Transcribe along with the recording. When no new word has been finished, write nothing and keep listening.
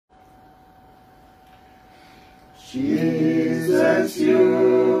Jesus,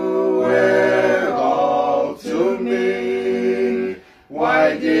 you were all to me.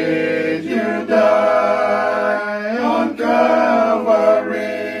 Why did you die on Calvary?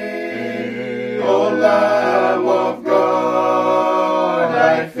 Oh, love of God,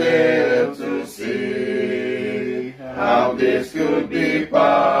 I fail to see how this could be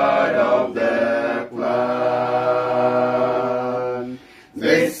part of the plan.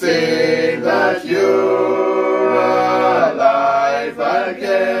 They say that you're alive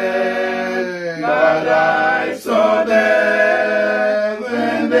again, but I saw death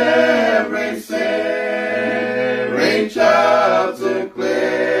and every sin reach out to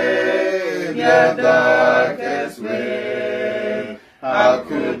claim your darkest way. How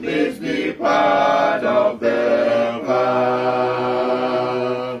could this be part of the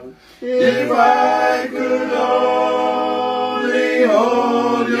plan? If I could only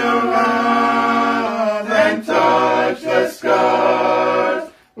hold your hand and touch the scars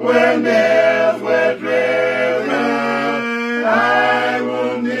where nails were driven, I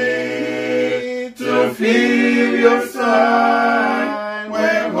would need to feel your side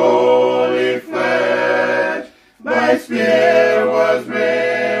where holy flesh my spear was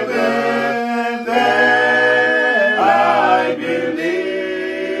driven. Then I believe,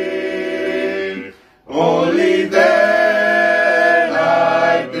 only then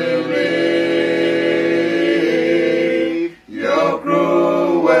I believe your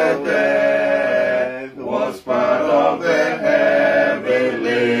cruel death was part of the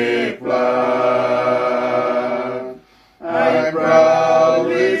heavenly plan. I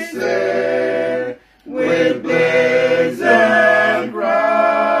proudly say with blaze and cry,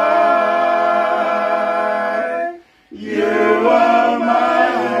 you are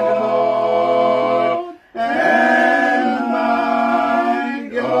my Lord and my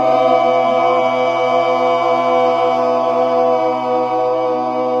God.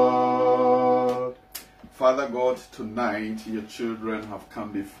 Father God, tonight your children have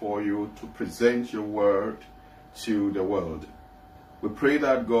come before you to present your word to the world. We pray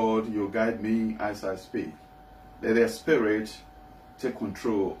that, God, you guide me as I speak. Let your spirit take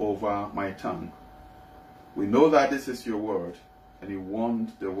control over my tongue. We know that this is your word, and you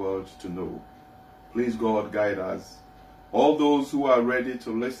want the world to know. Please, God, guide us. All those who are ready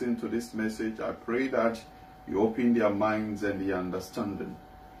to listen to this message, I pray that you open their minds and their understanding,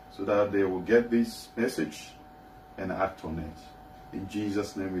 so that they will get this message and act on it. In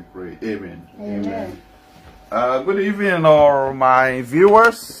Jesus' name we pray. Amen. Amen. Good evening, all my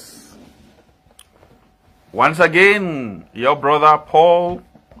viewers. Once again, your brother Paul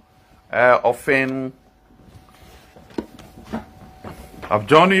often I've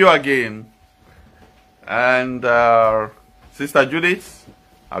joined you again, and Sister Judith,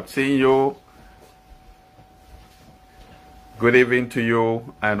 I've seen you. Good evening to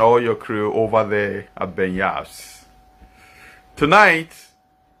you and all your crew over there at Ben Yas. Tonight,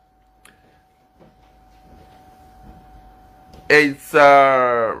 it's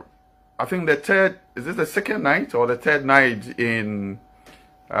I think the third, is this the second night or the third night in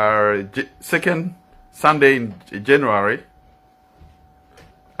second Sunday in January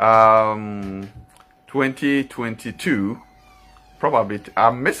 2022. Probably I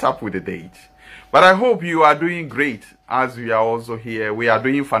mess up with the date, but I hope you are doing great as we are also here. We are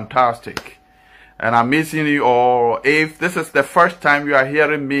doing fantastic, and I'm missing you all. If this is the first time you are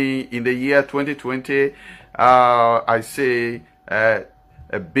hearing me in the year 2020, I say a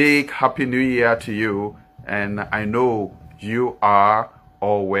big happy new year to you, and I know you are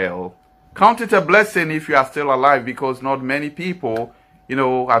all well. Count it a blessing if you are still alive, because not many people,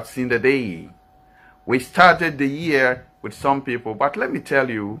 have seen the day. We started the year with some people, but let me tell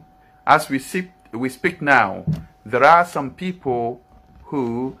you, as we speak now, there are some people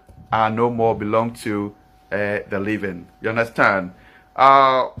who are no more belong to the living. You understand?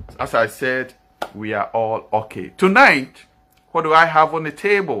 As I said, we are all okay. Tonight, what do I have on the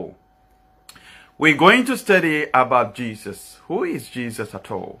table? We're going to study about Jesus. Who is Jesus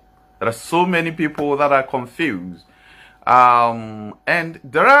at all? There are so many people that are confused. And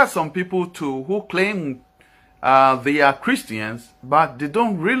there are some people too who claim they are Christians, but they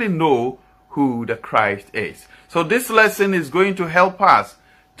don't really know who the Christ is. So this lesson is going to help us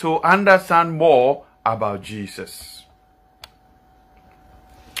to understand more about Jesus.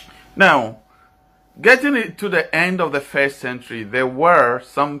 Now, getting it to the end of the first century, there were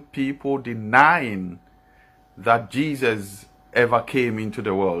some people denying that Jesus ever came into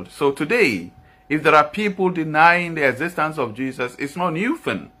the world. So today, if there are people denying the existence of Jesus, it's not new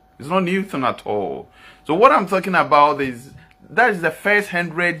thing. It's not new thing at all. So what I'm talking about is, that is the first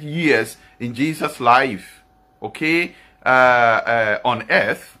 100 years in Jesus' life. okay, on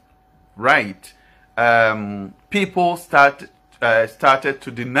earth, right, people started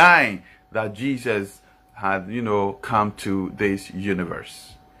to deny that Jesus had, come to this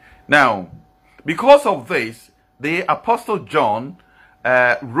universe. Now, because of this, the Apostle John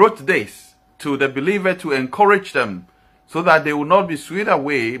wrote this to the believer to encourage them so that they will not be swayed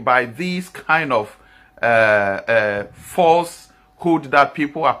away by these kind of falsehood that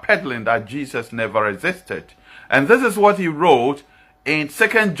people are peddling, that Jesus never existed. And this is what he wrote in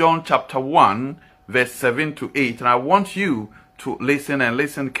 2 John chapter 1, verse 7 to 8. And I want you to listen and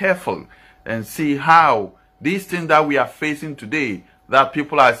listen carefully and see how these things that we are facing today, that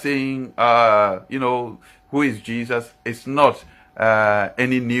people are saying, who is Jesus? It's not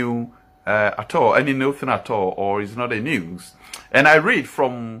any new at all, any new thing at all, or it's not a news. And I read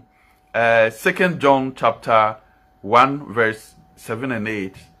from 2 John chapter 1, verse 7 and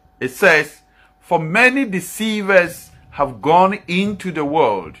 8. It says, "For many deceivers have gone into the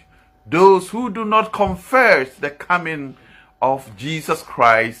world, those who do not confess the coming of Jesus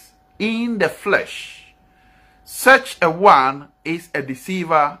Christ in the flesh. Such a one is a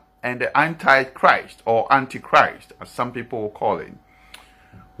deceiver and the antichrist, or antichrist, as some people will call it.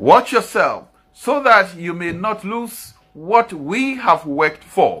 Watch yourself, so that you may not lose what we have worked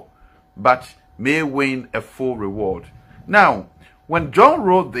for, but may win a full reward." Now, when John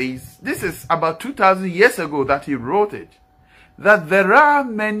wrote this is about 2,000 years ago that he wrote it, that there are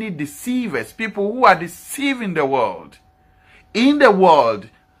many deceivers, people who are deceiving the world, in the world,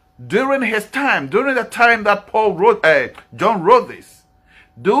 during his time, during the time that John wrote this.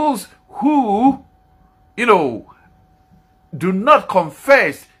 Those who, do not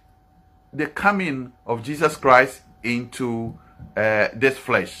confess the coming of Jesus Christ into this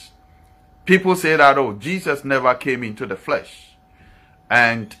flesh. People say that, oh, Jesus never came into the flesh.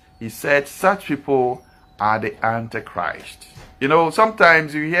 And he said such people are the Antichrist.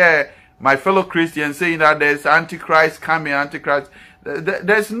 Sometimes you hear my fellow Christians saying that there's Antichrist coming, Antichrist.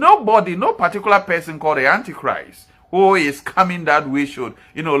 There's nobody, no particular person called the Antichrist who is coming that we should,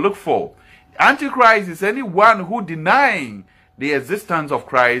 look for. Antichrist is anyone who denying the existence of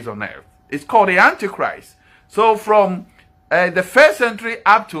Christ on earth. It's called the Antichrist. So from the first century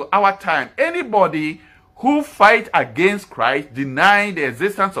up to our time, anybody who fight against Christ, denying the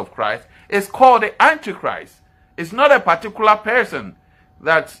existence of Christ, is called the Antichrist. It's not a particular person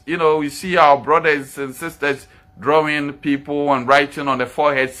that, you see our brothers and sisters drawing people and writing on the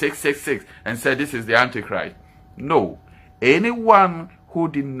forehead 666 and say this is the Antichrist. No. Anyone who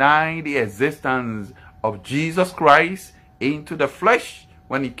denied the existence of Jesus Christ into the flesh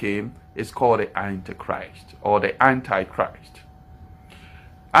when he came is called the Antichrist or the Antichrist.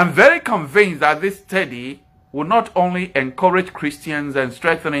 I'm very convinced that this study will not only encourage Christians and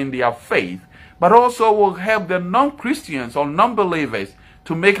strengthen their faith, but also will help the non-Christians or non-believers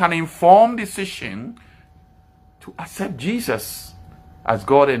to make an informed decision to accept Jesus as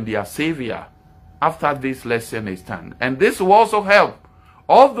God and their Savior after this lesson is done. And this will also help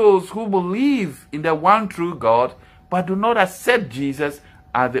all those who believe in the one true God but do not accept Jesus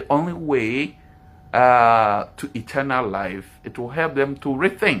as the only way to eternal life. It will help them to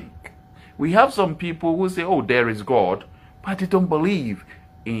rethink. We have some people who say, oh, there is God, but they don't believe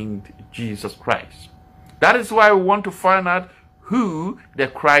in Jesus Christ. That is why we want to find out who the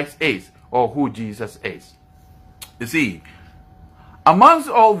Christ is, or who Jesus is. You see, amongst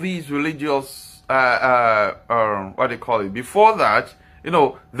all these religious, before that,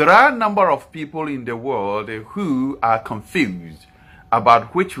 there are a number of people in the world who are confused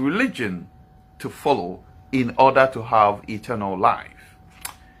about which religion to follow in order to have eternal life.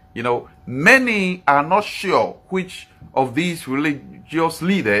 Many are not sure which of these religious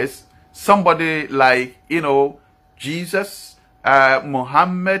leaders, somebody like, Jesus,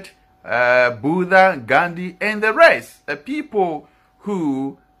 Muhammad, Buddha, Gandhi, and the rest, people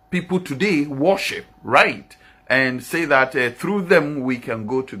who people today worship, right? And say that through them we can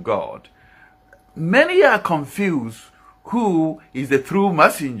go to God. Many are confused who is the true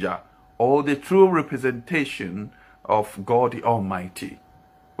messenger or the true representation of God the Almighty.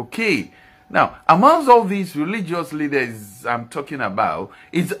 Okay, now amongst all these religious leaders I'm talking about,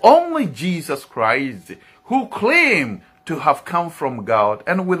 it's only Jesus Christ who claim to have come from God,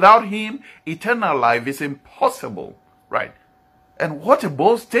 and without him eternal life is impossible, right? And what a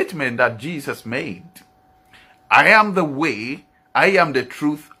bold statement that Jesus made. I am the way, I am the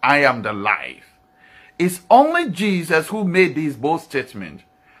truth, I am the life. It's only Jesus who made this bold statement.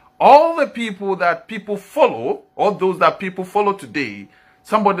 All the people that people follow, all those that people follow today,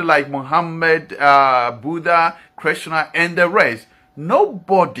 somebody like Muhammad, Buddha, Krishna, and the rest,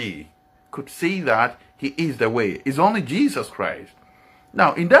 nobody could say that he is the way. It's only Jesus Christ.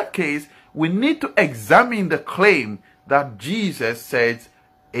 Now, in that case, we need to examine the claim that Jesus says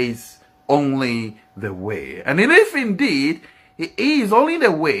is only the way. And if indeed he is only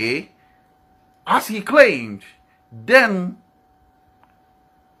the way, as he claimed, then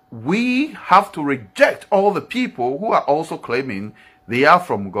we have to reject all the people who are also claiming they are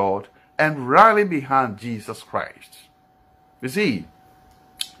from God and rally behind Jesus Christ. You see,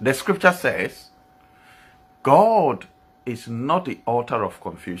 the scripture says, God is not the author of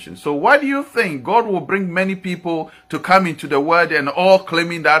confusion. So why do you think God will bring many people to come into the word and all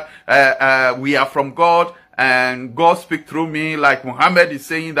claiming that we are from God and God speak through me, like Muhammad is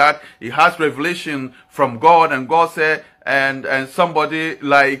saying that he has revelation from God, and God said, and somebody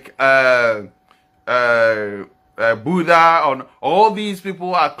like Buddha, and all these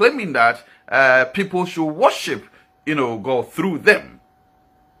people are claiming that people should worship, God through them.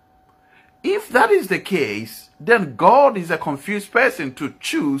 If that is the case, then God is a confused person to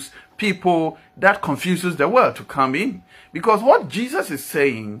choose people that confuses the world to come in. Because what Jesus is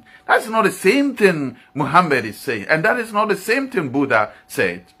saying, that's not the same thing Muhammad is saying. And that is not the same thing Buddha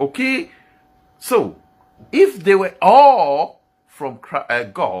said. Okay? So, if they were all from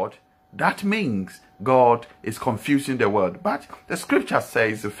God, that means God is confusing the world. But the scripture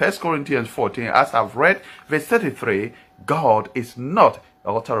says in 1 Corinthians 14, as I've read, verse 33, God is not the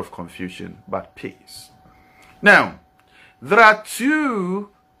author of confusion, but peace. Now, there are two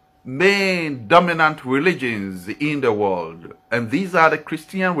main dominant religions in the world, and these are the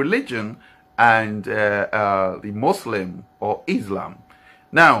Christian religion and the Muslim or Islam.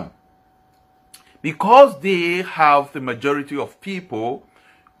 Now, because they have the majority of people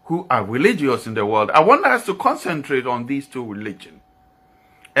who are religious in the world, I want us to concentrate on these two religions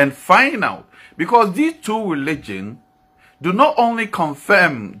and find out, because these two religions do not only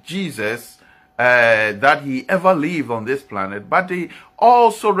confirm Jesus that he ever lived on this planet, but they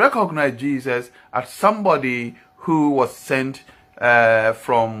also recognize Jesus as somebody who was sent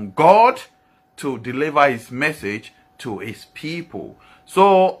from God to deliver his message to his people.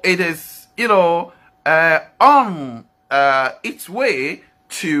 So it is, on its way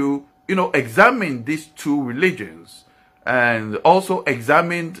to, examine these two religions and also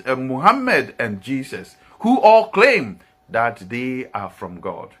examine Muhammad and Jesus, who all claim that they are from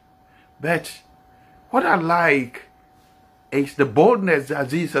God. But what I like is the boldness that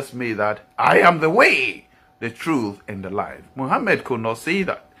Jesus made, that I am the way, the truth, and the life. Muhammad could not say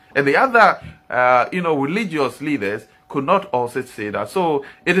that. And the other, religious leaders could not also say that. So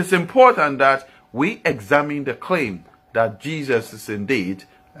it is important that we examine the claim that Jesus is indeed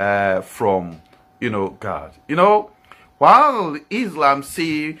from, God. While Islam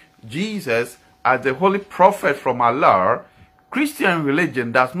see Jesus as the holy prophet from Allah, Christian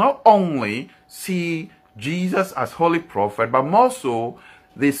religion does not only see Jesus as holy prophet, but more so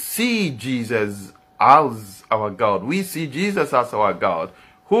they see Jesus as our God. We see Jesus as our God,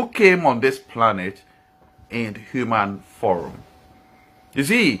 who came on this planet in human form. You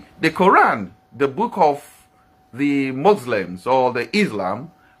see, the Quran, the book of the Muslims or the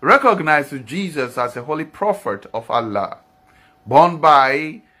Islam, recognizes Jesus as a holy prophet of Allah, born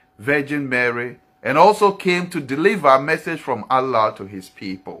by Virgin Mary, and also came to deliver a message from Allah to his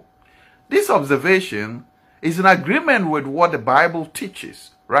people. This observation is in agreement with what the Bible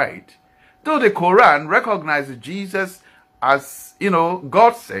teaches, right? Though the Quran recognizes Jesus as,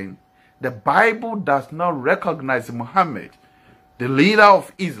 God sent, the Bible does not recognize Muhammad, the leader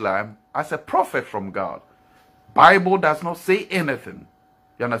of Islam, as a prophet from God. Bible does not say anything.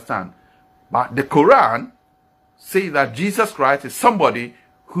 You understand? But the Quran says that Jesus Christ is somebody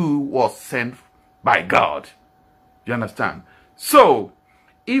who was sent by God. You understand? So,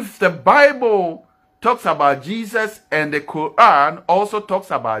 if the Bible talks about Jesus and the Quran also talks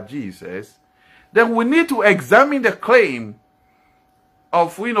about Jesus, then we need to examine the claim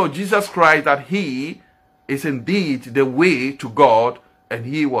of, Jesus Christ, that he is indeed the way to God and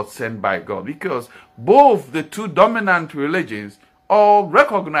he was sent by God. Because both the two dominant religions all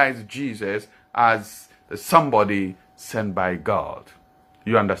recognize Jesus as somebody sent by God.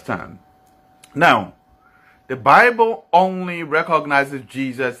 You understand? Now, the Bible only recognizes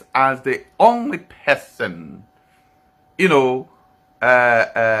Jesus as the only person, who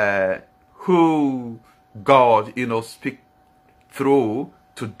God, speak through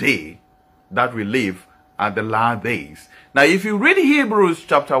today that we live at the last days. Now, if you read Hebrews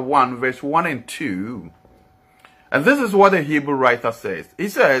chapter 1, verse 1 and 2, and this is what the Hebrew writer says. He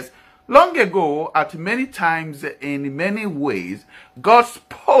says, long ago, at many times, in many ways, God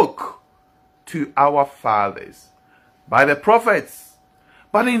spoke to our fathers by the prophets.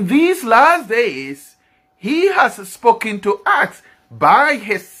 But in these last days, he has spoken to us by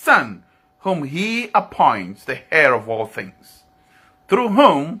his Son, whom he appoints the heir of all things, through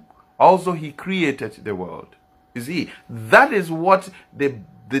whom also he created the world. You see, that is what the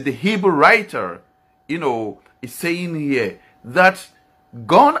Hebrew writer, is saying here, that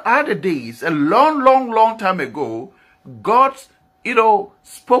gone are the days, a long time ago, God,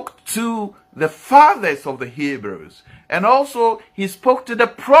 spoke to the fathers of the Hebrews. And also, he spoke to the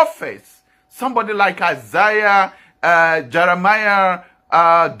prophets, somebody like Isaiah, Jeremiah,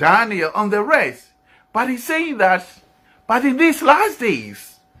 Daniel, and the rest. But he's saying that, but in these last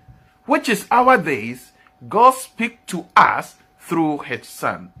days, which is our days, God speak to us through his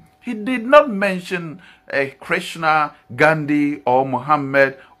Son. He did not mention Krishna, Gandhi, or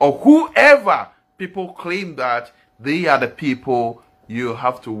Muhammad, or whoever people claim that they are the people you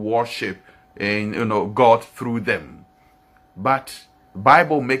have to worship and God through them. But the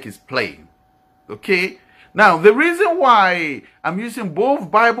Bible makes it plain. Okay? Now, the reason why I'm using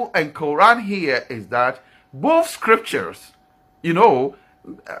both Bible and Quran here is that both scriptures,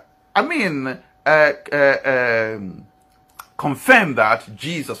 confirm that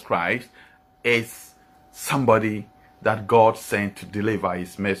Jesus Christ is somebody that God sent to deliver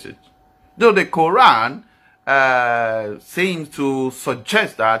his message. Though the Quran seems to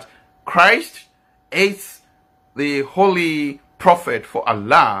suggest that Christ is the holy prophet for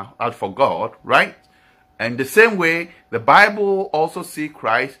Allah and for God, right? And the same way, the Bible also sees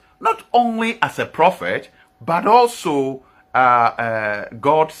Christ not only as a prophet, but also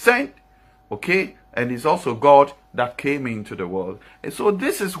God sent, okay? And it's also God that came into the world. And so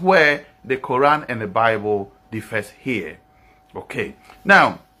this is where the Quran and the Bible differs here. Okay.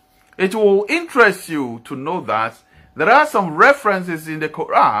 Now, it will interest you to know that there are some references in the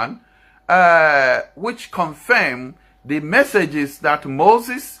Quran which confirm the messages that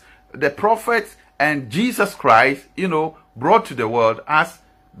Moses, the prophets, and Jesus Christ, brought to the world as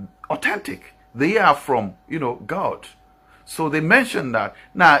authentic. They are from, God. So they mention that.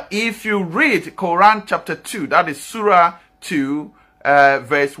 Now, if you read Quran chapter 2, that is Surah 2,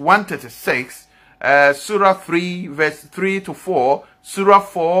 verse 136, Surah 3, verse 3 to 4, Surah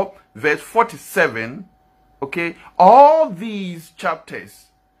 4, verse 47, okay, all these chapters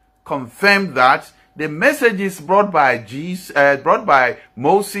confirm that the messages brought by Jesus, brought by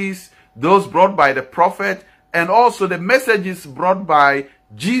Moses, those brought by the prophet, and also the messages brought by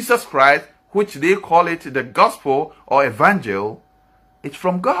Jesus Christ, which they call it the gospel or evangel, it's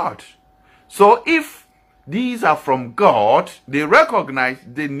from God. So if these are from God, they recognize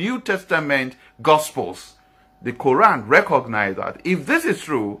the New Testament gospels. The Quran recognize that. If this is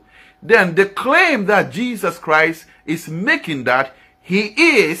true, then the claim that Jesus Christ is making that he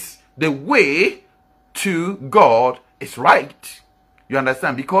is the way to God is right. You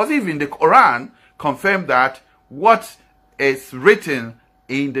understand? Because even the Quran confirms that what is written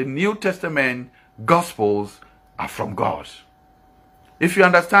in the New Testament Gospels are from God. If you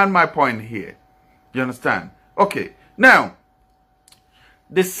understand my point here, you understand? Okay. Now,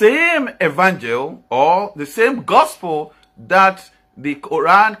 the same evangel or the same gospel that the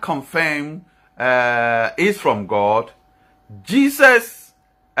Quran confirmed is from God, Jesus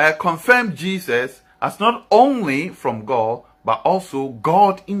confirmed Jesus as not only from God, but also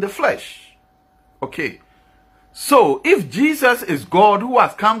God in the flesh. Okay. So, if Jesus is God who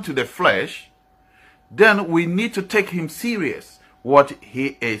has come to the flesh, then we need to take him serious, what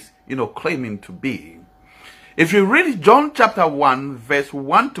he is, claiming to be. If you read John chapter 1, verse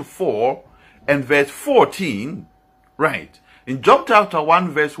 1 to 4, and verse 14, right, in John chapter 1,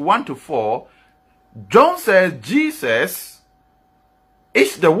 verse 1 to 4, John says Jesus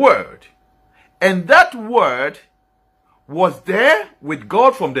is the Word, and that Word was there with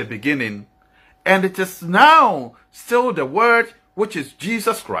God from the beginning, and it is now still the Word, which is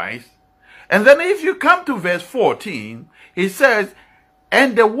Jesus Christ. And then if you come to verse 14, he says,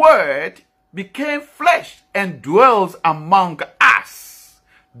 and the Word became flesh and dwells among us,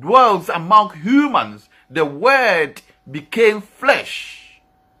 dwells among humans. The Word became flesh.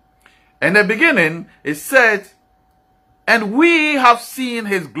 In the beginning, it said, and we have seen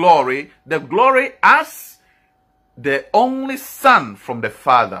his glory, the glory as the only Son from the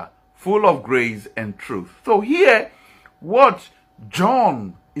Father, full of grace and truth. So here, what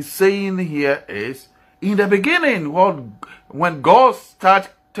John is saying here is, in the beginning, when God started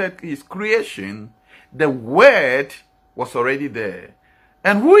his creation, the Word was already there.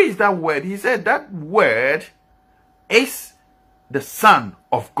 And who is that Word? He said that Word is the Son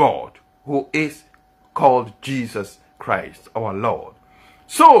of God, who is called Jesus Christ, our Lord.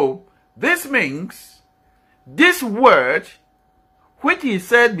 So, this means this Word, which he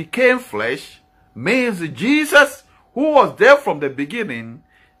said became flesh, means Jesus, who was there from the beginning,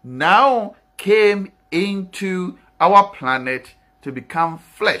 now came into our planet to become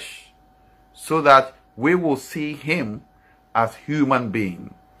flesh, so that we will see him as human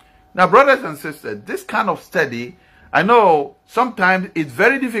being. Now, brothers and sisters, this kind of study, I know sometimes it's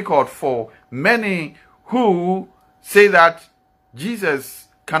very difficult for many who say that Jesus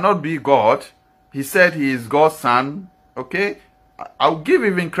cannot be God. He said he is God's son. Okay? I'll give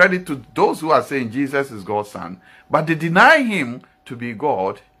even credit to those who are saying Jesus is God's son, but they deny him to be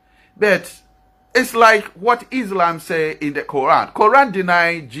God. But it's like what Islam say in the Quran. Quran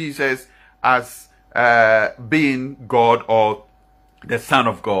deny Jesus as being God or the Son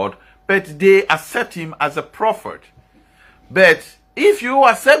of God, but they accept him as a prophet. But if you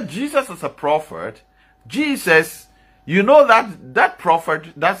accept Jesus as a prophet, Jesus, you know that that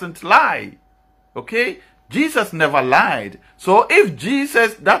prophet doesn't lie. Okay? Jesus never lied. So if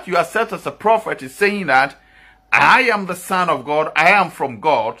Jesus that you accept as a prophet is saying that I am the Son of God, I am from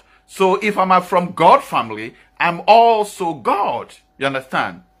God, so if I'm from God family, I'm also God. You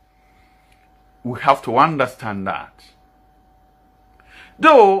understand? We have to understand that.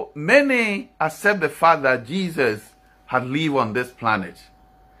 Though many accept the fact that Jesus had lived on this planet,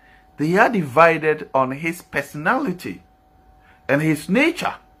 they are divided on his personality and his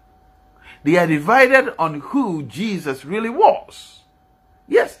nature. They are divided on who Jesus really was.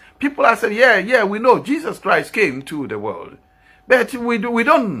 Yes, people are saying, yeah, we know Jesus Christ came to the world. But we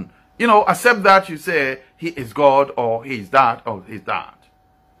don't, accept that you say he is God or he is that or he is that.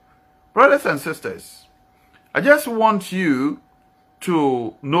 Brothers and sisters, I just want you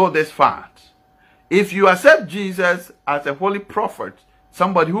to know this fact. If you accept Jesus as a holy prophet,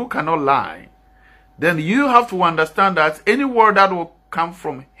 somebody who cannot lie, then you have to understand that any word that will come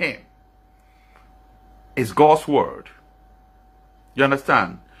from him is God's word. You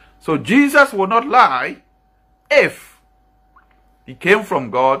understand? So Jesus will not lie if he came from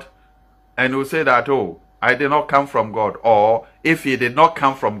God and will say that, oh, I did not come from God. Or if he did not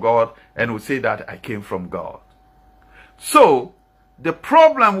come from God and will say that I came from God. So the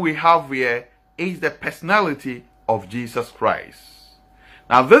problem we have here is the personality of Jesus Christ.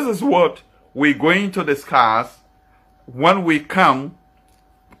 Now this is what we're going to discuss when we come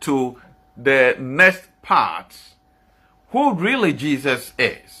to the next part. Who really Jesus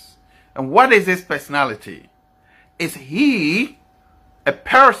is and what is his personality? Is he a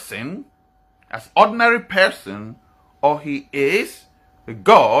person, as ordinary person, or he is a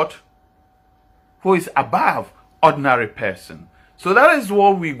God who is above ordinary person? So that is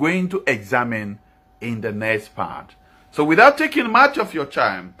what we're going to examine in the next part. So without taking much of your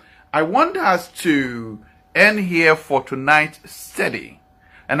time, I want us to end here for tonight's study.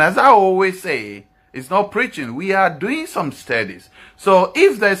 And as I always say, it's not preaching. We are doing some studies. So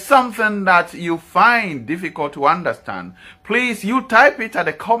if there's something that you find difficult to understand, please, you type it at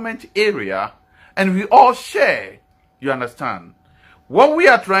the comment area and we all share. You understand? What we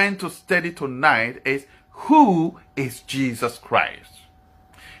are trying to study tonight is who is Jesus Christ.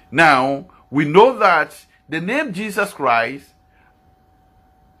 Now, we know that the name Jesus Christ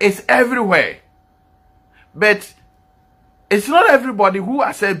is everywhere. But it's not everybody who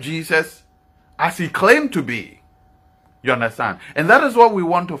accepts Jesus as he claimed to be. You understand? And that is what we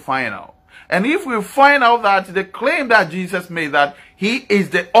want to find out. And if we find out that the claim that Jesus made, that he is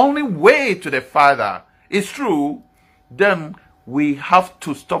the only way to the Father, is true, then we have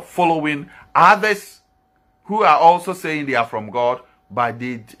to stop following others who are also saying they are from God, but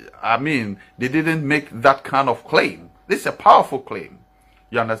they didn't make that kind of claim. This is a powerful claim.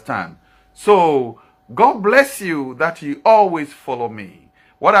 You understand? So, God bless you that you always follow me.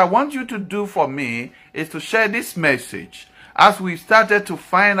 What I want you to do for me is to share this message as we started to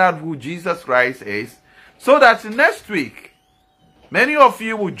find out who Jesus Christ is, so that next week, many of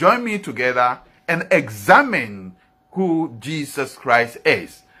you will join me together and examine who Jesus Christ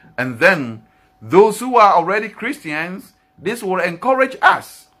is. And then, those who are already Christians, this will encourage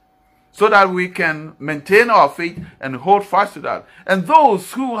us so that we can maintain our faith and hold fast to that. And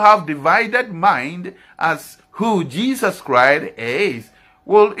those who have divided mind as who Jesus Christ is,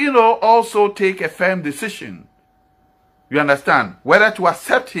 will, also take a firm decision. You understand? Whether to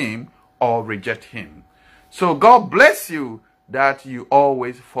accept him or reject him. So God bless you that you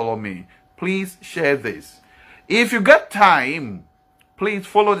always follow me. Please share this. If you get time, please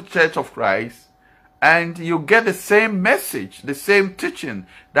follow the Church of Christ and you get the same message, the same teaching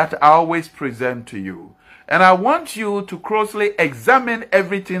that I always present to you. And I want you to closely examine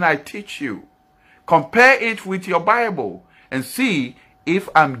everything I teach you. Compare it with your Bible and see if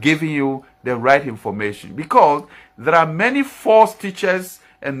I'm giving you the right information. Because There are many false teachers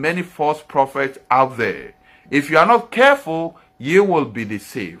and many false prophets out there. If you are not careful, you will be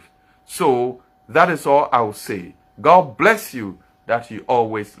deceived. So that is all I will say. God bless you that you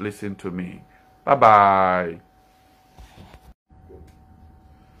always listen to me. Bye-bye.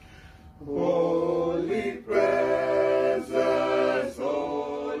 Holy presence,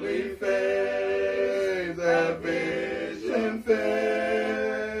 holy faith, the vision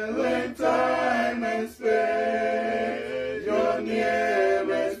filling time and space, your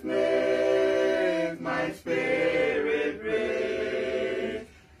nearest place, my spirit raised.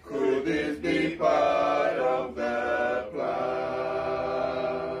 Could this be part of the plan?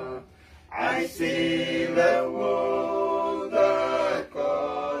 I see the wound that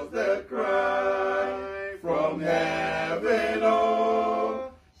caused the cry from heaven,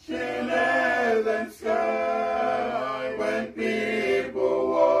 ocean, earth, and sky. When people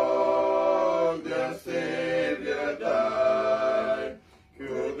walk, their Savior died.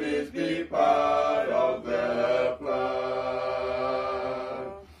 Could this be part of the plan?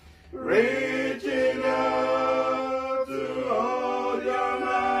 Reaching out to hold your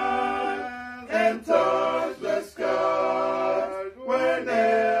hand and touch the sky when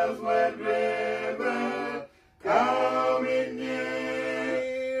nails were driven. Coming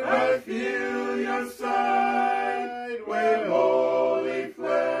near, I feel your side when holy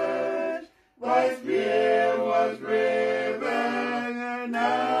flesh by spear was driven. And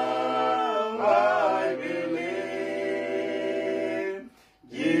now I believe,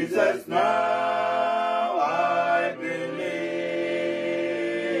 Jesus, now I believe.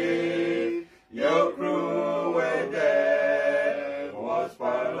 Your cruel death was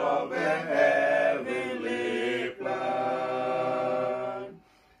part of a heavenly plan.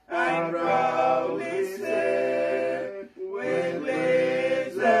 I proudly say with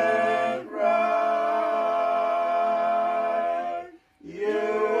lips and pride, you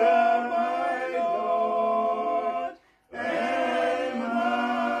are my Lord and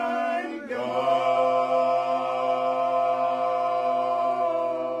my God.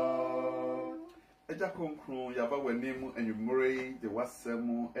 Eja konkron yaba w'anim anwummerɛ de wasɛm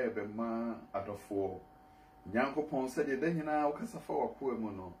ɛbɛma adɔfoɔ. Nyankopɔn sɛ de nyinaa wokasafa wakoa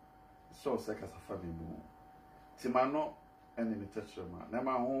mu no, sɛ sɛ kasafa me mu. Timano ɛne ne tɛkyerɛma. Na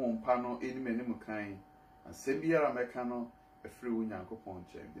ma honhom pa no anim kan. Asɛm biara mɛka no ɛfiri wo Nyankopɔn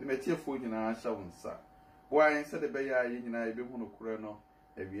nkyɛn. De matiefoɔ nyinaa hyɛ wo nsa. Boaen sɛ de bɛyɛ a yɛn nyinaa yɛbɛhu no korɛ no,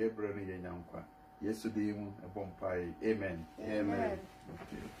 awie brɛ no yɛ nyankwa. Yesu din mu ɛbɔ mpae. Amen. Amen.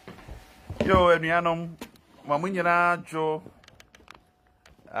 Yo, anuanom, ma mo nyinaa dwo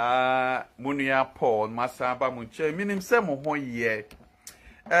munua Paul masaba mu nkyɛn. Minim sɛ mo ho yɛ.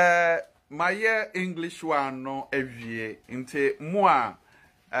 My English one no awie. Nti mo a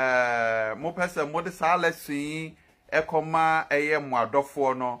mo pese mo de saa lesson ekoma eye mo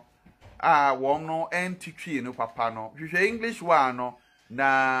adofo no won no entitwi no papa no. Hwehwɛ English one no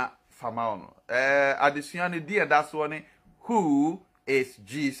na fama no. Adesua ne die da so ne who is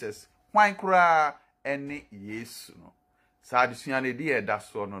Jesus? Hwan kura ene Yesu no. Sa adesua ne die da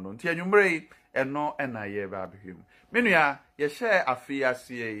so no no. Nti anwumre eno na ye ba behwem. Menua ye share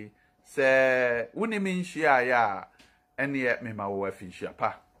afiase se wunimi nhia ya ene mema wo afinhia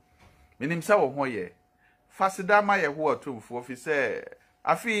pa. Menim se wo ho ye. Fasida ma ye ho otumfo fi se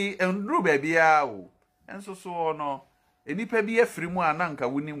afi enduru ba bia o. Enso so no enipa bi afiri mu ananka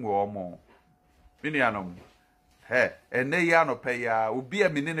wunim wo mo. Menuanom ene ya no pe ya obi a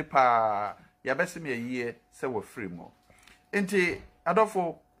menene pa ya bese me yie se wo firi mu. Enti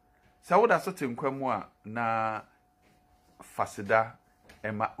adofo se wo da so tenkwamu a na fasida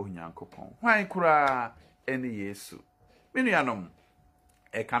ema onyankopon hwan kura ene Yesu. Menuanom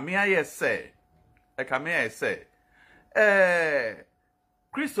ekamea ye se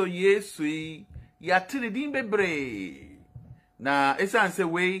Kristo Yesu ya tene din bebre na esanse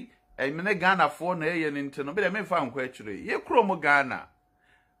we emene Ghana fo na eye ne nteno be de me fa nkwa akire ye kro mo Ghana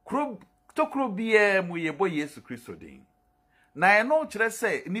kro bie mu ye bo Yesu Kristo din na eno kire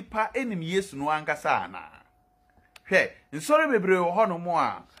se nipa enim Yesu no ankasa ana hwe nsori bebre wo ho no mo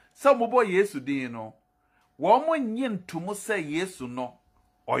a se mo bo Yesu din no wo mo nyi ntomo se Yesu no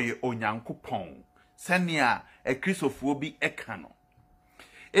oye onyankopon senia ekristofuo bi eka no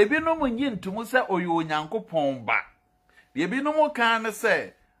ebinom nyi ntomo se oye onyankopon ba ebinom kan ne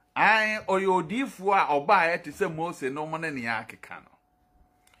se ai oye odifuo a oba ayete se Mose no mo ne ne akeka no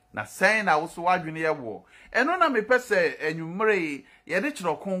na sen na wo so wadwene ye wo eno na mepese enwumre ye de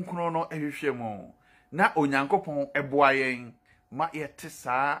kiro kronkron no ehwehwe mu na onyankopon eboa yen ma yete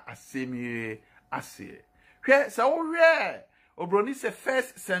saa asemie ase hwe se wo hwe Obroni se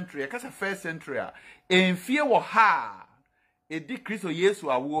first century, kasa first century a enfie wo ha edi Kristo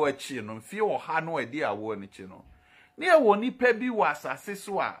Yesu awo achi no enfie wo ha no edi awo ni chi no ne e wo nipa bi wo asase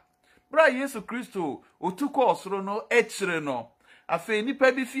so a bra Yesu Kristo otuko osoro no echire no afi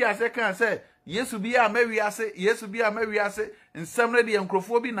nipa bi fi ase kan se Yesu bi a mawiase Yesu bi a mawiase nsem ne de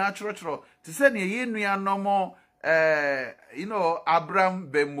enkrofo bi na achorotro te se ne ye nua no mo you know Abraham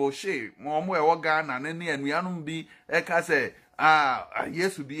ben Moshe mo e wo Ghana ne ne anuanom bi e ka se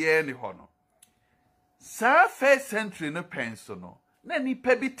Yesu bi e ni ho no sa first century no penso no na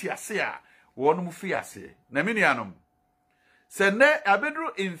nipa bi ti ase a wonum fi ase na menuanom se ne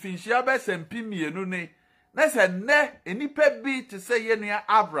abedru infinchia be sempimienu ne na se ne nipa bi te se ye nua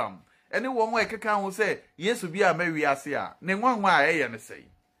Abraham ene won wa ekeka ho se Yesu bi a mawi ase a ne nwanwa a eye ne sei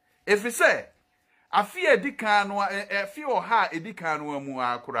efi se afi edikan no afi o ha edikan no mu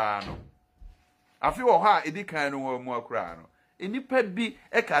akura no afi o ha edikan no mu akura no enipa bi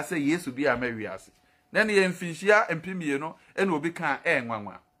e ka se Yesu bi a mawi ase na ne mfinhia empimie no ene obi kan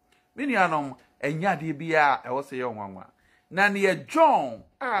nwanwa minianom enyade bi a e wo se ye nwanwa na ne John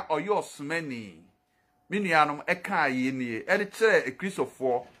a oyosmani minianom e ka ye nie e de kire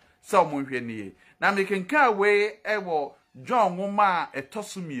Kristofo se omonhwe nie na me kenka we e wo John nwoma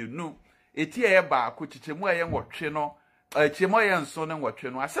etosumienu eti e ba ko chichemu aye nwotwe no chichemu aye nso ne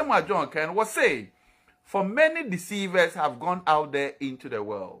nwotwe no asem a John kan wo say for many deceivers have gone out there into the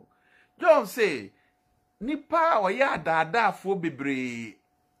world. John say nipa oya adadafo bebre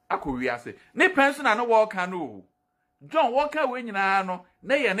akowiase ne penso na no wo kan no John wo kan we nyina no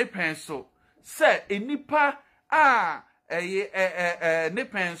na ye ne penso se enipa a ne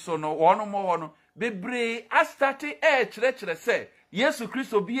penso no wono mo wono bebre astati kire se Yesu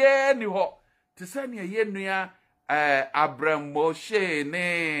Kristo bie ni ho te se ne ye nua Abraham Moshe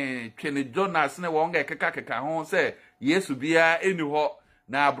ne Twene Jonas ne wonga keka ho se Yesu bia eni ho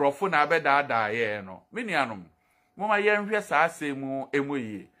na abrofo na abeda ye no menianom moma ye nhwe saa asemu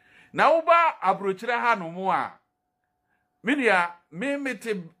emoyi na uba abrochire ha no mu a menia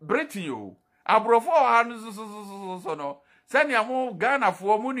mete Britain yo abrofo ha no so no sania mu Ghana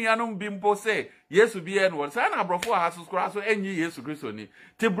fo mu nuanom bi mpo se Yesu bi en wo sa na abrofo ha so skora so enyi Yesu Kristo ni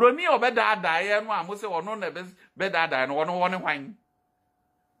te broni obeda ye no a mo se wono na beda no wono hwan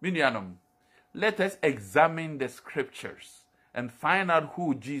menianom let us examine the scriptures and find out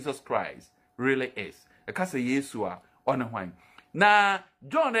who Jesus Christ really is. Because Yesu on hwan. Now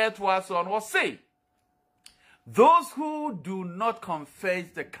John 8:1 was say, those who do not confess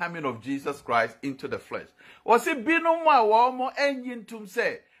the coming of Jesus Christ into the flesh. Was it binu ma wo mo enyintum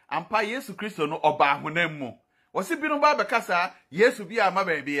say ampa Yesu Kristo no oba honam mu. Was it binu ba bekasa Yesu bi ama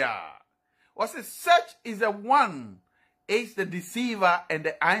ba bia. Was it such is the one is the deceiver and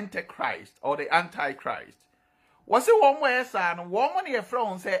the antichrist or the antichrist. Was it one way son, woman ye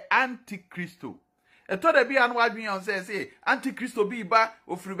from say antichristo. E to da bia no adwen on say antichristo bi ba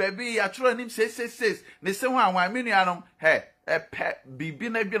ofri ba bi ya choro nim 666 ne se ho anwan menuanom pe bibi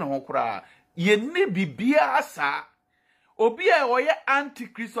na dwen ho kura ye ne bibia asa obi a oye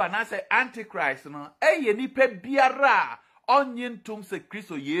antichristo ana say antichrist no ye nipa biara onye ntum se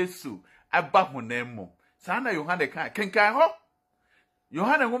Kristo Yesu aba honam mu sana Yohane kan ho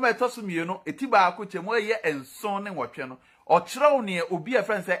Yohane ngoma etosumienu etiba akochemu ye enson ne nwotwe no okyerew ne obi a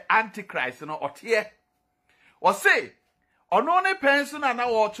friend say antichrist no otie o say ono ne penso na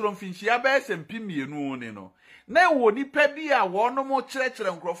wo kyerem finhia ba esempimienu ne no na wo nipa bi a wono mo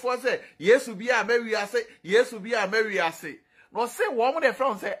kyerɛkyerɛ nkrofo say Yesu bi a mawiase Yesu bi a mawiase no say wo mo de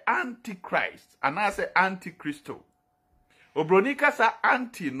friend say antichrist ana say antichristo obroni kasa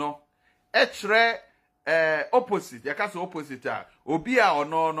anti no ekyerɛ opposite yakasa opposite a obi a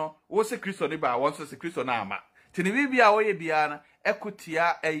ono no wo se Kristo ni ba won se Kristo na ama tini bibia wo ye bia na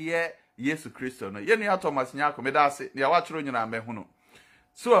ekotia eye Yesu Kristo no ye ne Thomas Nyako me da ase ne wa choro nyina mehu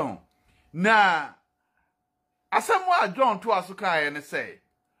so na asemu a John to asuka ye ne say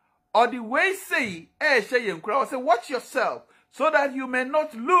or the way say she ye nkura say watch yourself so that you may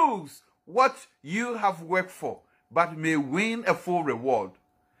not lose what you have worked for but may win a full reward.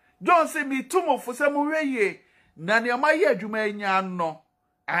 John say me tumo fo se mo weye na ne ma ye adwuma nya no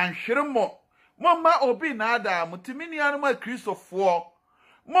anhwere mo momma obi na ada mutimini anu ma Kristofo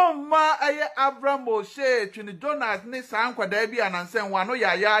momma aye Abraham Moshe Twene Jonas ne sankwada bi anansen wa no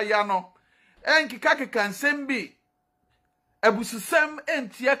ya no enkika nsem bi abususem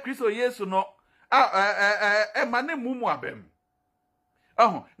entia Kristo Yesu no ma ne mumu abem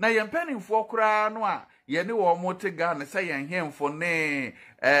na yempanimfo kura no a ye ne wo mote Ghana say yen hemfo ne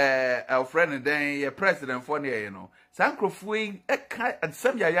friend den ye president for ne ye no sankrofo yi eka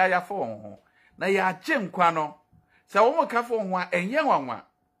ansem ya fo ho na ya agye nkwa no Sa wo ka fo ho a enye nwanwa.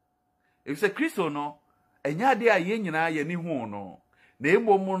 If say Kristo no enya de a ye nyina ye ni hu no. Na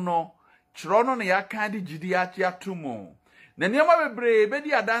emom no kyerɛ no na yaka de gidi ate atomo. Na niema bebre be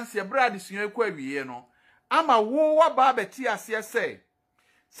di adanse e bra de suan ekwa wiye no. Ama wo wa ba beti ase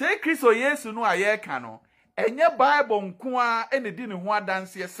se Kristo Yesu no aye ka no enye Bible nko a ene di ne ho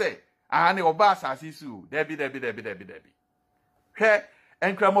adanse se ne oba asase su debi. Hwɛ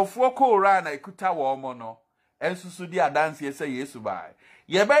enkramofo ko ra na ekuta wo mo no ensusu di adanse se Yesu bai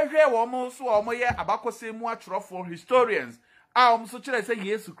ye be hwɛ wo mo so wo mo ye abakose mu atwerofo historians a so kyerɛ se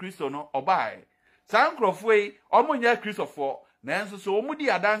Yesu Kristo no obai san krofo yi nya Kristofo na ensusu wo mu di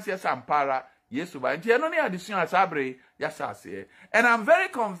adanse se ampara Yesu bai nti eno ne adesu asabre ya sase. And I'm very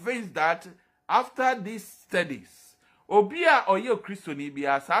convinced that after these studies obia oye Kristo ni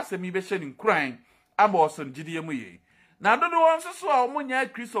bia sase mi be hye ni nkran ama oson gidie mu ye na dodo won so a nya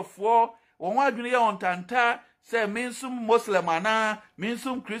Kristofo won adwene ye ontanta se mensum Muslim ana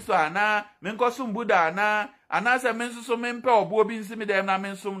mensum Kristo ana menkosum Buddha ana se mensum mempe obo bi nsimi dem na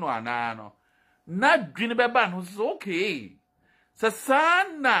mensum no ana no na dwene beba no so okay se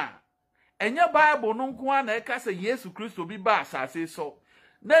sana enye Bible no nko na eka se Yesu Kristo bi ba asase so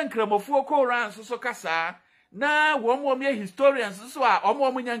na nkramofo ko ran so kasa na wom ye historians so a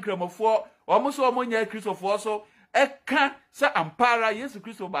omo nya nkramofo omo so omo nya Kristofo so eka se ampara Yesu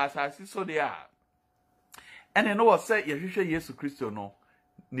Kristo ba asase so de a ene no say ye hwehwe Yesu Kristo no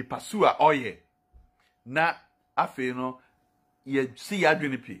ni pasua oye na afi no ye si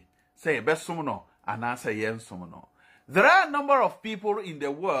adwene pi say ye besom no ana say ye nsom no. There are a number of people in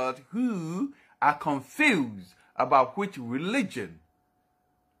the world who are confused about which religion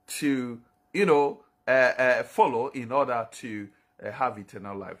to, follow in order to have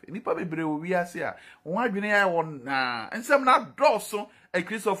eternal life. Nipa bebre we are here. Why adwene ya won na ensem na doso e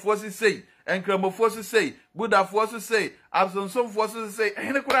Christopher say, and Kremofo say, Buddha force say, Absonson force say,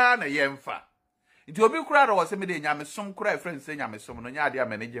 ene kura na yemfa. It obi kura do was me de nyame som kura friend say nyame som no nya de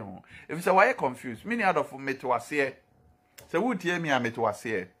manage ho. If say why confused, many out of me to wase. Se wutie mi ameto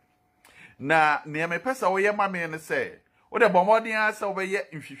wase. Na ne me pesa wo ye mame ne se, wo de bomodin asa wo be ye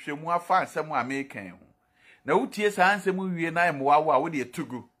nhwehwemu afa ansem American ho. Na wutie sa ansem wie na emwa wo a wo de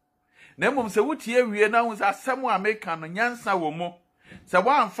tugu. Na mmom se wutie wie na hu sa asem American no nyansa wo mu. Se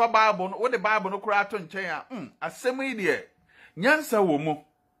wo amfa Bible no wo de Bible no kura to nchen a, asem yi de nyansa wo mu.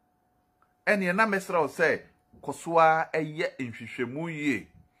 Ene na mesra wo se kosoa eye nhwehwemu yie.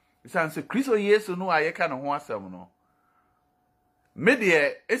 Bisanse Kristo Yesu no ayeka no ho asem no.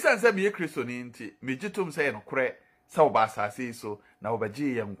 Medie esanse me Kristo ni nti megitum se no kore sa oba asase so na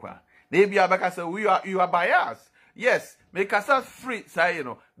obaji ye nkwa na ebia baka say you are biased. Yes, make us free say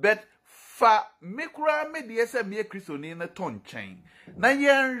but fa mekura medie se me Kristo ni na tonchen na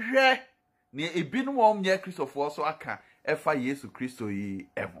yenhwe ne ebinu won me Kristofo so aka efa Yesu Kristo yi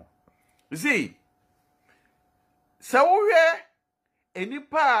eho. See, sa wo hwe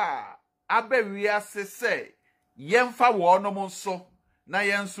enipa abawiase se yemfa wonom so na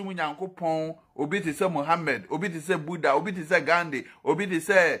yensum Nyankopon obi te se Muhammad, obi te se Buddha, obi te se Gandhi, obi te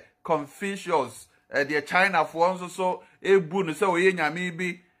se Confucius, the China for so ebu no se oye nyame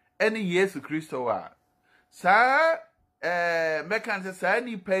bi ene Yesu Kristo a sa mekan se sa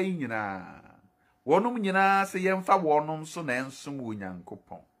ni pai nyina wonom nyina se yemfa wonom so na ensum wo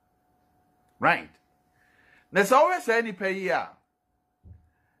Nyankopon, right? Na sa we sa ni pai a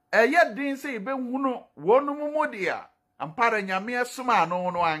eye din se be hunu wonum modia ampara nyame asuma no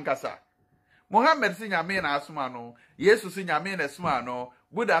no ankasa. Muhammad se nyame na asuma no, Yesu se nyame na asuma no,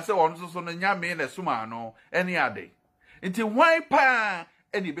 Buddha se won so no nyame na asuma no, eni ade. Nti wan pa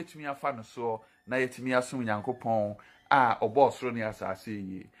eni betumi afa no so na yetimi asum Nyankopon a obosro ni asase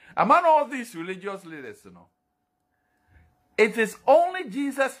yi. Among all these religious leaders it is only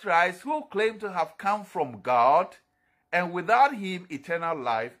Jesus Christ who claimed to have come from God, and without him eternal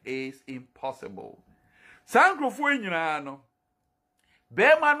life is impossible. Sankrofo nyina no be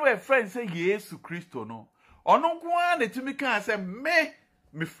ma no e friend say Yesu Kristo no ono nko a na timi kan say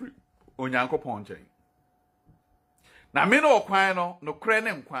me free Onyankopon nchen na me no okwan no kre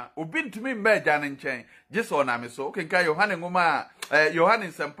ne nkwa obi ntimi mba agya ne nchen jeso na me so okenka Yohane ngoma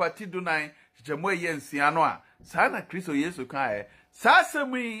Yohane Sampati Dunai jemo ye nsia no a sa na Kristo Yesu kan sa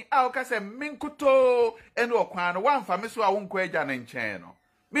semi a o ka se minkuto ene okwan no wamfa me so a wonko agya ne nchen no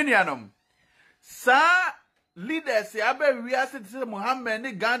minianom sa leaders ya be wiase te Muhammad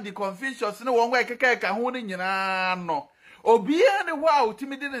ni Gandhi Confucius ni won wa kekeka ho ni nyina no obia ne ho a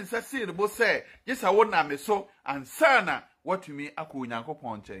otimi de nsase ne bo se yesa wo na me so ansana watumi akọ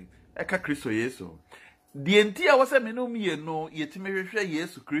Onyankopon chen eka Kristo Yesu die nti a wo se me no mie no yetimi hwehwe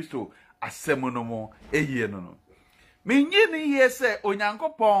Yesu Kristo asem no mo ehie no Menyini ye say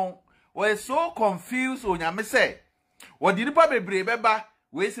Onyankopon we so confused onyame say. What did nipa bebre beba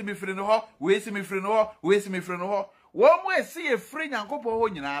we si me firi no ho, we si me firi no ho, we si me firi no ho. Wo mo esi e firi Nyankopon ho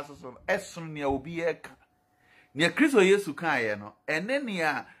nyina so esun ne obi eka. Ne Kristo Yesu kan ye no, ene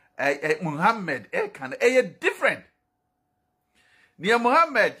ne Muhammad eka no different. Ne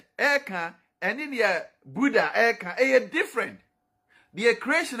Muhammad eka ene ne Buddha eka different. The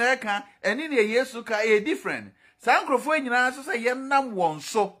creation eka ene ne Yesu ka different. Sankrofo nyina so say ye nam won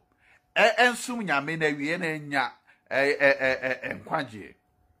so ensum nyame na wie na nya enkwagye.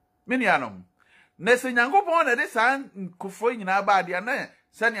 Minianom nese Nyankopon na de san nkofo nyina ba de na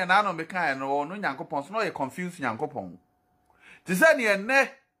sane na no mekan no no Nyankopon so no ye confuse Nyankopon. Ti sane ne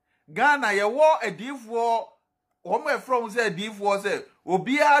Ghana ye wo adifo wo me from say adifo say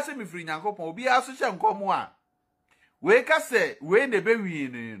obi a se me firi Nyankopon obi a so hye nkomo a we ka say we ne be wi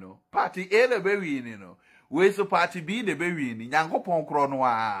ni no party A le be wi ni no we so party B ne be wi ni Nyankopon kro no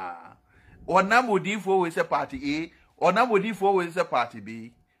a onam odifo we say party A onam odifo we say party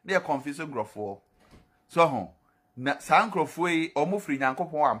B na confuse grofo so ho na sankrofo yi omo firi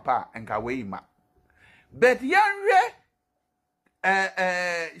Nyankopon ampa enka we ma but yanwe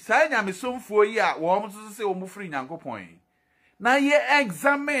sa nyamesomfo yi a wo mo so say omo firi Nyankopon na ye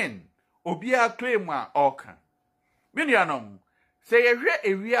examine obi a claim a oka minianom say ye hwe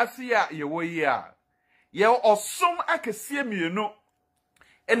ewiase a ye wo yi a ye osom akasie mienu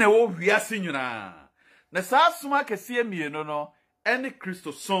ene wo wiase nyuna na sa som akasie mienu no ene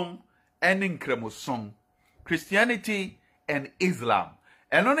Kristo som ene nkremosom Christianity and Islam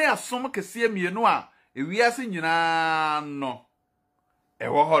eno ne asom akasie mienu a ewiase nyuna no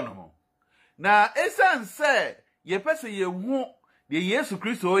ewo ho no na esan se ye pese ye hu de Yesu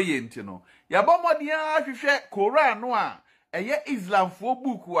Kristo oye nti no ya bomodia ahwehwe Quran no a eye Islam fo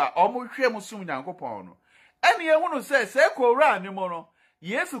book a omohwe musum Nyankopon no ene ye hu no se Quran ni mo no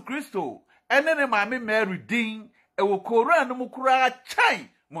Yesu Kristo ene ne maame Mary din ewo Quran no mukura chai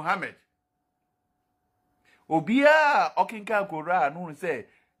Muhammad obia okinka Quran no se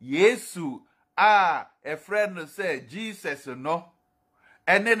Yesu a friend no say Jesus no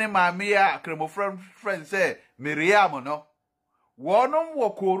ene ne maame a kremo friend say Miriam no wonom wo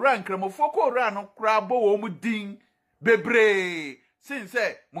Quran kremofo Quran no kra bo wo mu din bebre sin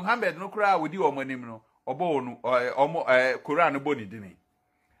say Muhammad no kra wodi wo manim no obo no Quran no bo ni din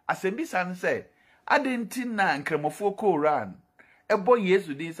asembi san say adenti na kremofo Quran ebo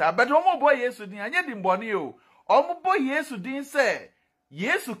Yesu din say but omo bo Yesu din anye din boni o omo bo Yesu din say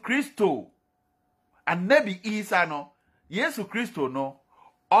Yesu Kristo Annabi Isa no Yesu Kristo no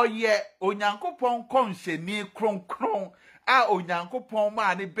oye Onyankopon konhyeni kronkron a Onyankopon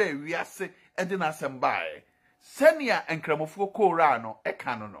ma ne ba wiase e de na sembae senia enkramofo Quran no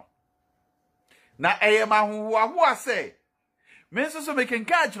eka no na eye mahoho ase me nso so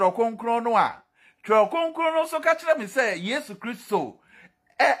mekenka kyerɛ kronkron no a kyerɛ kronkron no so ka kyerɛ me sɛ Yesu Kristo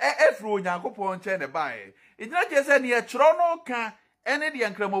efro Onyankopon nkyɛ ne bae egyina kyerɛ sɛ ne kyerɛ no ka ene de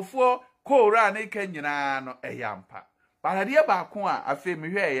enkramofo Quran ne ka nyina no eyampa Baladia ba ko a afi me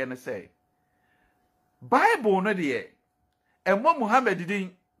hwe ye ne say Bible no de emo Muhammad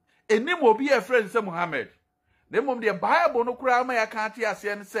din enim obi a friend say Muhammad na mom de Bible no kura ma ya ka ate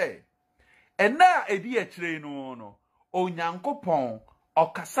ase ne say ena edi a kire no Onyankopon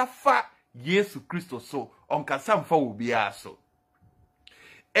okasa fa Yesu Kristo so onkasa mfa obi aso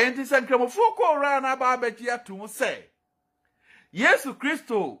enti sankramofo ko ra na ba bagi atum say Yesu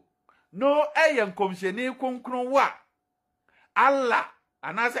Kristo no eyen komsheni konkron wa Allah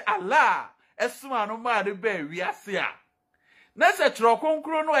anase Allah esuma no ma de ba wiase a na se tro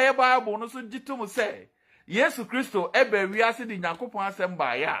konkron no e Bible no so gitum se Yesu Kristo e ba wiase di Nyankopon asem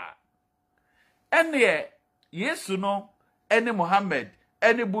ba ya ene Yesu no ene Muhammad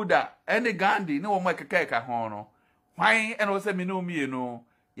ene Buddha ene Gandhi ne wo ma kekeka ho no hwan ene wo se me no mie no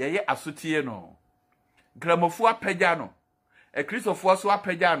ye asotie no gramofu apagya no Kristofo so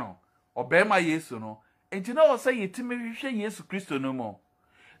apagya no obema Yesu no enti na wo say yetime hwehwe Yesu Kristo no mo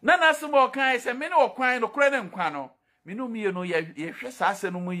na nasemo kan se me ne okwan no kore ne nkwa no me no mie no ye hwe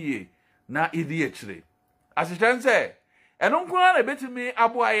saase no mu yie na idi ekire asiten se eno nkwa na betimi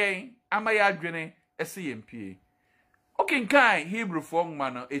aboa yen amaya adwene ese yempie okinkan Hebrew fo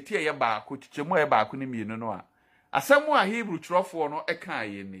ngma no etie ye baako chichemu ye baako ne mie no a asemu a Hebrew churofo no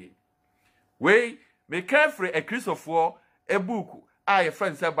ekan ye ni we me carefree a Kristofo a book a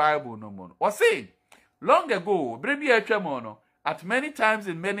friend say Bible no mo o say long ago brebi atwa no at many times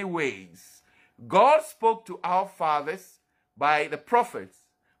in many ways God spoke to our fathers by the prophets,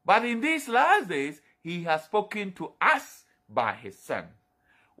 but in these last days he has spoken to us by his son.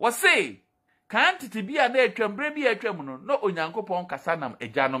 O say kantiti bia na etwambre bia etwam no no onyankopon kasa nam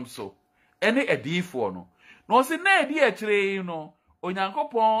agyanom so ene ediifo no no se na edi akire no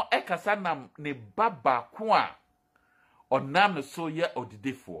onyankopon ekasa nam ne baba ko a onam no so ye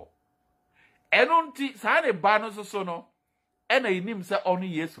odidefo eno nti saa ne ba no so no ena yinim se ono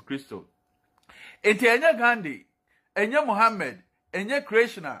Yesu Kristo enti enye Gandhi enye Muhammad enye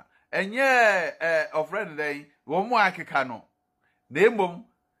Krishna enye ofrend dey wo mu akeka no na emom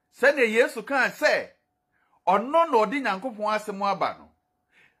se ne Yesu kan se ono no odi nyankopon asem aba no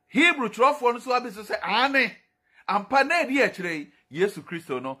Hebrew trofo no so abiso se ane ampa na edi akire Yesu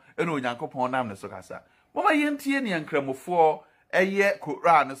Kristo no ena onyankopon nam ne so kasa mama yentie ne ankramofo eye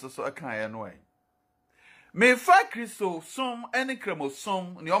Quran so so kan ye no me fa Kristo som ene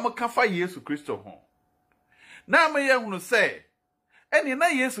kramosom ne omo kafa Yesu Kristo ho na me ye hunu se ene na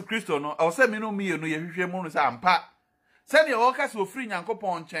Yesu Kristo no o se me no ye hwehwe mu no se ampa se ne o kasa ofri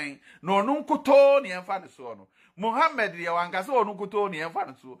nyankopon nchen na onu nkoto ne emfa ne so no Muhammad ye wankasa onu nkoto ne emfa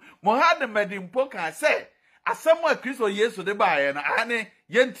ne so Muhammad mpo kan se asem a Kristo Yesu de baaye na ane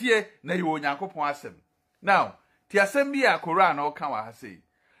yentie na ye onyankopon asem now ti asem bi a Quran o kan wa ha sei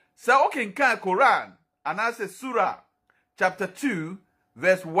se o kan Quran anase Surah chapter 2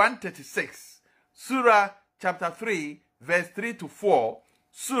 verse 136 Surah chapter 3 verse 3 to 4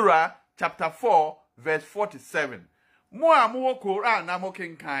 Surah chapter 4 verse 47 mo amu Quran na mo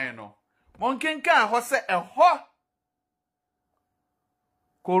kan no mo kan ho se eho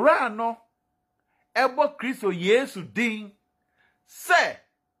Quran no ebo Kristo Yesu din se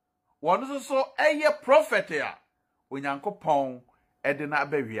wono so eye prophet ya onyankopon ede na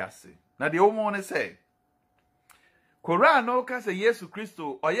abawiase na de omo ne se Quran no ka se Yesu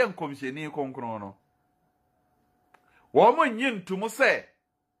Kristo oye nkomhyeni konkron no wo mo nyintum se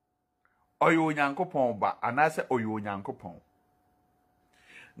oye onyankopon ba anase oye onyankopon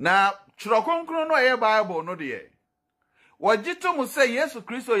na chiro konkron no oye Bible no de wajitum se Yesu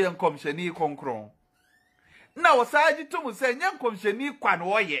Kristo ye nkomhyeni konkron na wasajitum se nye nkomhyeni kwa no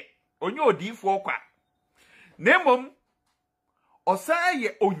oye onye odifo kwa nemom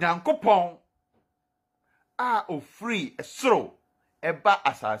osaye onyankopon a ofri esoro eba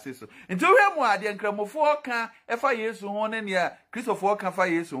asase so nti we mu ade nkramofo ka efa Yesu ho ne ne Kristofo ka fa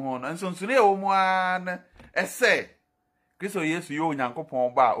Yesu ho no nsonsune e wo mu an ese Kristo Yesu yo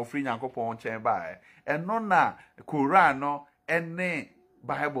onyankopon ba ofri nyankopon chen ba eno na Quran no ene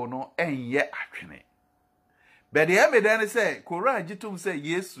Bible no enye atwene bede e meden se Quran gitum se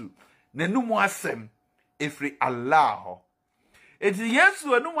Yesu nanumu asem efri Allah ho eti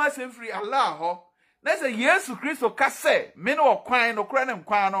Yesu anumu asem efri Allah ho na se Yesu Kristo ka se me no kwan no kra ne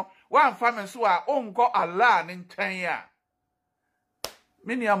nkwan no wa mfa me so a onko Allah ne ntan ya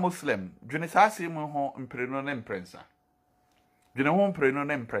mini a Muslim dwene saase mu ho mpreno ne mprensa dwene ho mpreno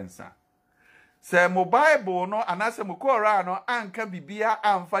ne mprensa se mo Bible no anase mo Quran no anka bibia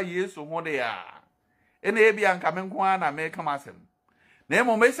amfa Yesu ho de ya ene ebi anka me nkwan na me kama asem na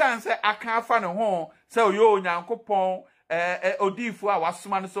emo mesan se aka afa ne ho se oyo onyankopon odifu a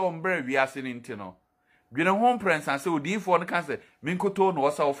wasoma no so mbre wiase ni ntino dwene ho mprensa se odifu no kan se minkoto no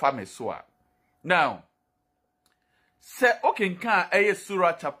wosa wo fa me so a now se okenka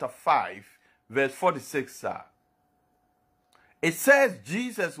Surah chapter 5 verse 46 it says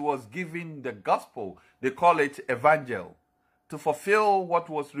Jesus was giving the gospel, they call it evangel, to fulfill what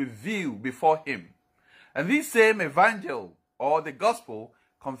was revealed before him. And this same evangel or the gospel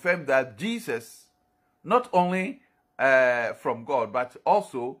confirmed that Jesus not only from God but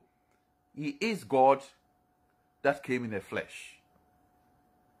also he is God that came in the flesh.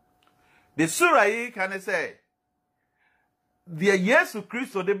 The surah can say the Yesu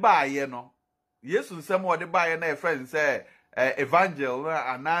Christo de baye no Yesu semo de baye na friend say evangel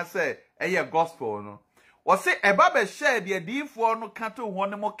and na say eye gospel no wo say eba be share the adifo no kato ho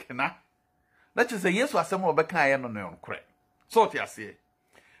ne mo kena na che say Yesu asemo obeka aye no no nkre so ti ase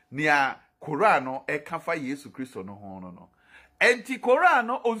nia Quran no e kafa Yesu Kristo no ho no enti Quran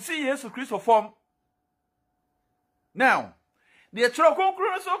no onsi Yesu Kristo form now the chiro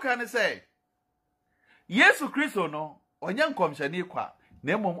konkro so kan say Yesu Kristo no onye nkomhyani kwa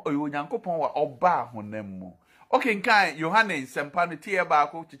na emom oyo nyankopon wa oba honam mu okenkan Yohane sempa no tie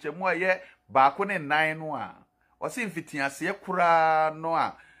baako chichemu aye baako ne nan no a o se mfitiase kura no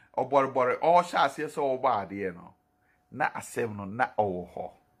a oborbore o sha ase so oba ade no na asem no na owo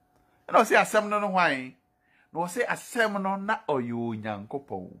ho na o se asem no hwan na o se asem no na oyo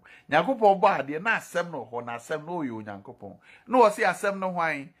nyankopon nyankopon ba ade na asem no ho na asem no oyo nyankopon na o se asem no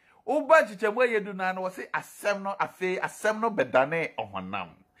hwan Uba chichemu yedu na no se asem no afe asem no bedane ohonam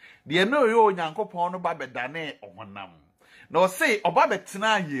de no yo nyankopon no ba bedane ohonam no se oba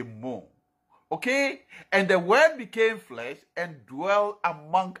betena yemmo Okay? And the word became flesh and dwelt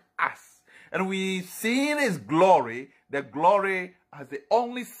among us. And we seen his glory, the glory as the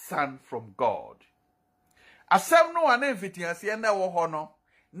only son from God. Asem no ane mfitiase na wo ho no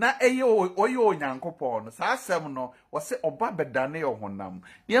na oyo onyankopon sa asem no wo se oba bedane yo honam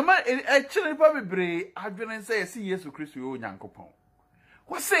ne ma chire pa bebre adwene se yesi Yesu Kristo yo onyankopon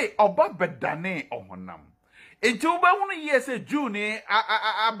wo se oba bedane ohonam enti wo ba hunu yese June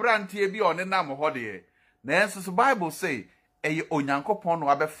abrantie bi one nam ho de na enso so Bible say onyankopon no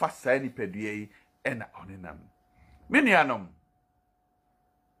abefa saa nipadua yi na onenam minianom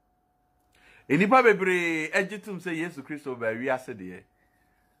enipa bebre ejitum se Yesu Kristo ba wi ase de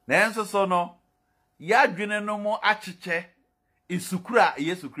na enso so no ya dwene no mo acheche isukura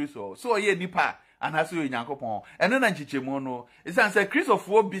Yesu Kristo so ye nipa anase onyankopon eno na nchichemu no isan se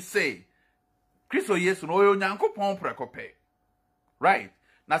Kristofo bi say Kristo Yesu no onyankopon prekope right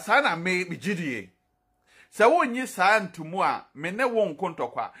na saa na me gidie se wonyi saa ntumu a me ne won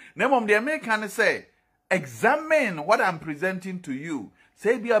kontokwa na mom de me kan say examine what I'm presenting to you.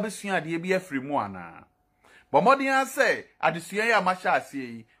 Say be abesua de be afri mu ana. But modern say adesua ya masha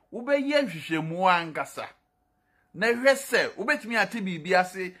asie ube ye hwehwemu ankasa. Na hwese ubetimi ate bibi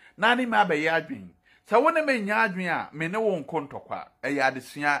ase na ne ma be ya adwen. Sa wona me nya adwen a me ne won kontokwa ya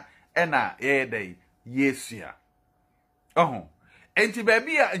adesua na ye dai Yesua. Ohun. Enti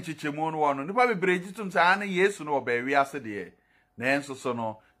baby a nchichemu no wono nipa bebrejitum sa na Yesu no ba wi ase de. Na enso so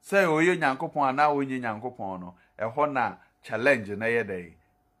no say oyo nyankopon ana onye nyankopon no eho na challenge na ye dey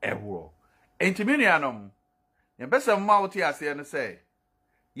ehwo enti minianom yebesa mma wote ase no say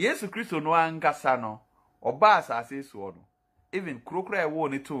Yesu Kristo no angasa no oba asase so no even krokra ewo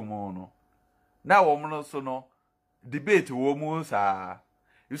ni to mu no na wo no so no debate wo mu sa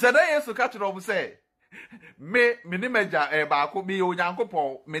you said that Yesu ka tro bu say me ni meja ba ko bi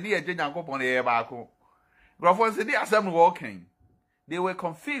onyankopon me ni eje nyankopon e ba ko grofo se di asem no walking. They were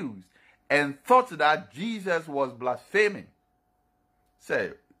confused and thought that Jesus was blaspheming.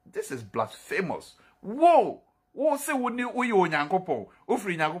 Say, this is blasphemous. Whoa! Whoa, say, wouldn't you onyankopon?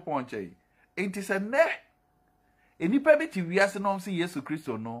 Ufri nyankopon che. Ain't it said, ne? Any pebiti we ask no see Yesu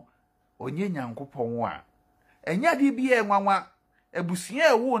Kristo no, onye nyankopon wa. Enya di biye nwanwa,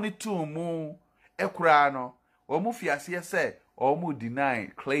 ebusia wo ni tumu, ekura no, omu fiase say, omu deny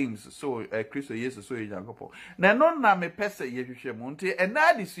claims so Kristo Yesu so nyankopon. Na no na me pese ye hwehwemu nti ena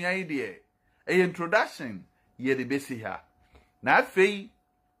adesua yi de introduction ye de besi ha. Na afei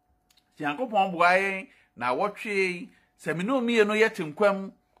nyankopon boaye na wotwe se me no mie no yete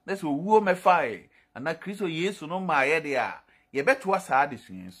nkwam na se owuo mefae ana Kristo Yesu no ma ye de a ye beto asa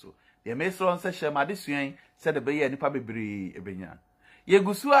adesua so. Ye mesro nse hyema adesua se de be ye nipa bebre ebenya. Ye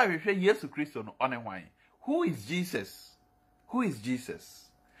gusu ahwehwe Yesu Kristo no one hwan. Who is Jesus? Who is Jesus?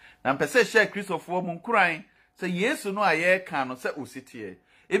 Na mpese share Kristofo mu nkuran se Yesu no aye kan no se ositie.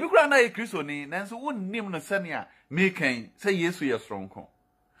 Ebi kura na ye Kristo ni nanso wonnim no sene a mekan se Yesu ye soronko.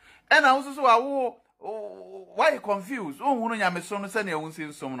 Ena wo so awo why confused? Ohunu nyameso no sene wonsi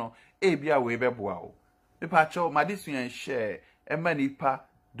nsom no ebia we beboa wo. Mepa cho madesua share emanipa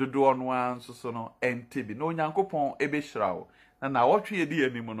dodo no anso so no entibi no nyankopon ebehira wo. Na wotwe ye di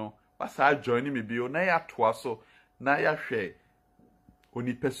anim no basa join me bio na ya toa so na ya hwe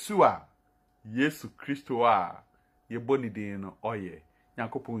onipesua Yesu Kristo a ye boni din no oye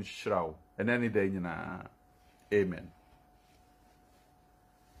nyankopon hyirawo enani da nyina amen.